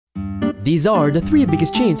These are the 3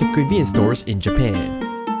 biggest chains of convenience stores in Japan.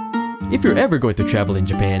 If you're ever going to travel in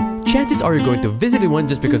Japan, chances are you're going to visit one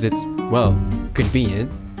just because it's, well,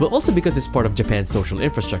 convenient, but also because it's part of Japan's social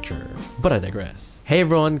infrastructure. But I digress. Hey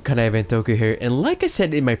everyone, Kanai Ventoku here, and like I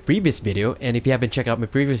said in my previous video, and if you haven't checked out my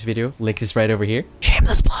previous video, links is right over here.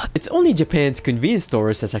 Shameless plug! It's only Japan's convenience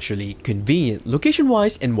stores that's actually convenient,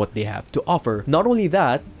 location-wise, and what they have to offer. Not only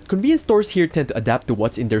that, convenience stores here tend to adapt to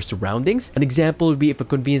what's in their surroundings. An example would be if a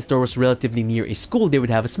convenience store was relatively near a school, they would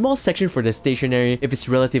have a small section for the stationery. If it's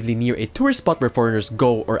relatively near a tourist spot where foreigners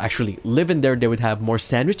go or actually live in there, they would have more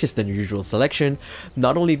sandwiches than your usual selection.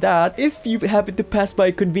 Not only that, if you happen to pass by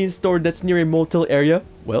a convenience store that's near a motel area,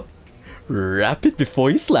 well, wrap it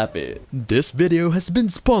before you slap it. This video has been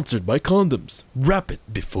sponsored by condoms. Wrap it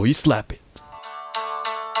before you slap it.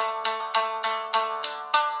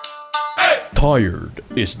 Tired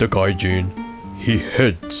is the gaijin. He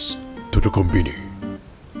heads to the conveni.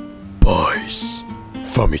 Buys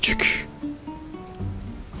Famichiki.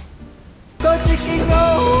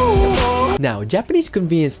 Now, Japanese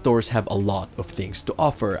convenience stores have a lot of things to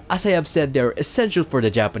offer. As I have said, they're essential for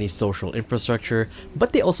the Japanese social infrastructure,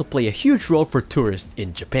 but they also play a huge role for tourists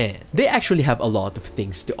in Japan. They actually have a lot of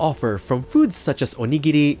things to offer, from foods such as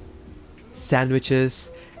onigiri,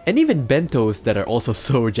 sandwiches, and even bentos that are also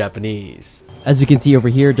so Japanese. As you can see over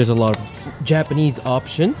here, there's a lot of Japanese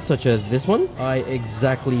options, such as this one. I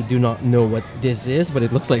exactly do not know what this is, but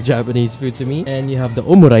it looks like Japanese food to me. And you have the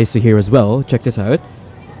omuraisu here as well. Check this out.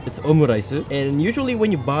 It's omuraisu. And usually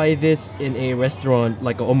when you buy this in a restaurant,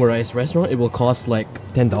 like an omuraisu restaurant, it will cost like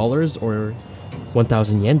 $10 or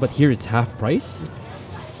 1,000 yen. But here it's half price.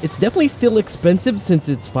 It's definitely still expensive since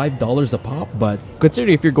it's $5 a pop, but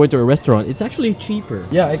considering if you're going to a restaurant, it's actually cheaper.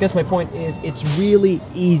 Yeah, I guess my point is it's really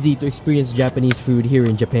easy to experience Japanese food here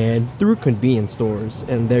in Japan through convenience stores.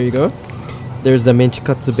 And there you go. There's the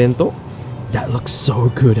menchikatsu bento. That looks so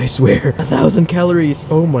good, I swear. 1,000 calories.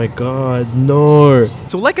 Oh my god, no.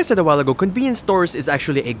 So like I said a while ago, convenience stores is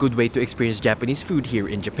actually a good way to experience Japanese food here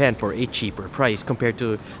in Japan for a cheaper price compared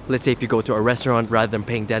to, let's say, if you go to a restaurant, rather than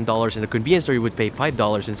paying $10 in a convenience store, you would pay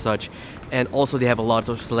 $5 and such. And also they have a lot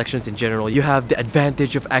of selections in general. You have the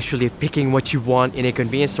advantage of actually picking what you want in a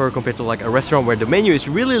convenience store compared to like a restaurant where the menu is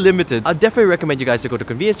really limited. I'd definitely recommend you guys to go to a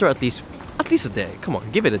convenience store at least a day. Come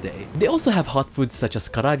on, give it a day. They also have hot foods such as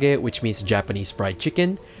karage, which means Japanese fried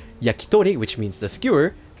chicken, yakitori, which means the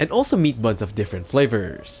skewer, and also meat buns of different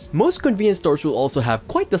flavors. Most convenience stores will also have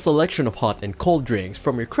quite the selection of hot and cold drinks,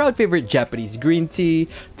 from your crowd favorite Japanese green tea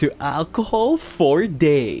to alcohol for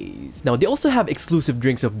days. Now they also have exclusive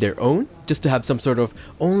drinks of their own, just to have some sort of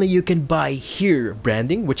only you can buy here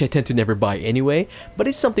branding, which I tend to never buy anyway, but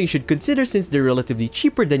it's something you should consider since they're relatively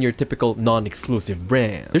cheaper than your typical non-exclusive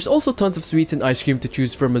brand. There's also tons of sweets and ice cream to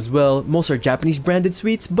choose from as well. Most are Japanese branded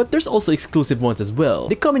sweets, but there's also exclusive ones as well.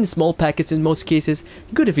 They come in small packets in most cases,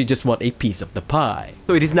 good if you just want a piece of the pie.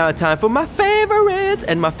 So it is now time for my favorite,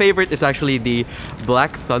 and my favorite is actually the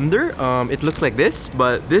Black Thunder. It looks like this,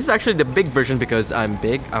 but this is actually the big version because I'm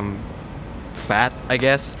big, I'm fat, I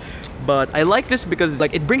guess. But I like this because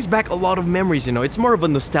like it brings back a lot of memories, you know. It's more of a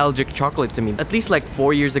nostalgic chocolate to me. At least like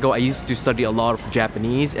 4 years ago, I used to study a lot of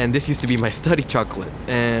Japanese, and this used to be my study chocolate.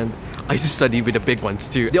 And I used to study with the big ones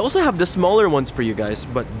too. They also have the smaller ones for you guys,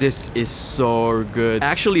 but this is so good. I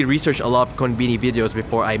actually researched a lot of konbini videos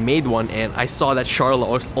before I made one, and I saw that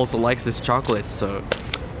Charlotte also likes this chocolate. So,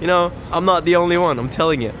 you know, I'm not the only one, I'm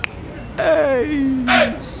telling you.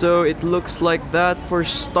 Hey! So it looks like that for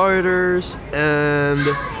starters, and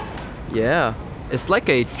yeah, it's like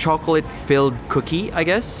a chocolate-filled cookie, I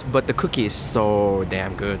guess, but the cookie is so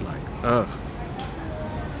damn good, like, ugh.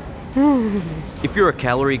 If you're a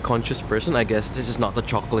calorie-conscious person, I guess this is not the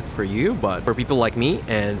chocolate for you, but for people like me,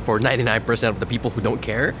 and for 99% of the people who don't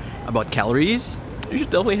care about calories, you should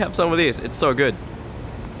definitely have some of these. It's so good.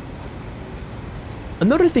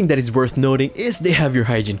 Another thing that is worth noting is they have your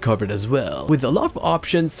hygiene covered as well, with a lot of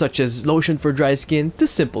options such as lotion for dry skin to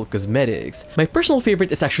simple cosmetics. My personal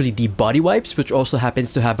favorite is actually the body wipes, which also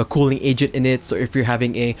happens to have a cooling agent in it, so if you're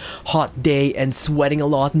having a hot day and sweating a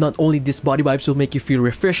lot, not only these body wipes will make you feel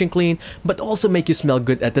refreshing clean, but also make you smell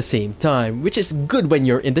good at the same time, which is good when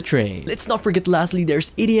you're in the train. Let's not forget lastly, there's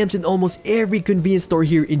ATMs in almost every convenience store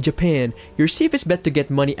here in Japan. Your safest bet to get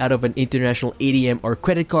money out of an international ATM or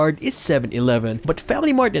credit card is 7-Eleven, but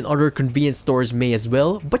Family Mart and other convenience stores may as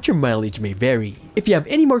well, but your mileage may vary. If you have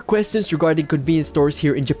any more questions regarding convenience stores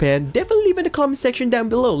here in Japan, definitely leave in the comment section down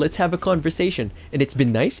below. Let's have a conversation. And it's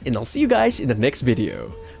been nice, and I'll see you guys in the next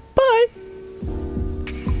video.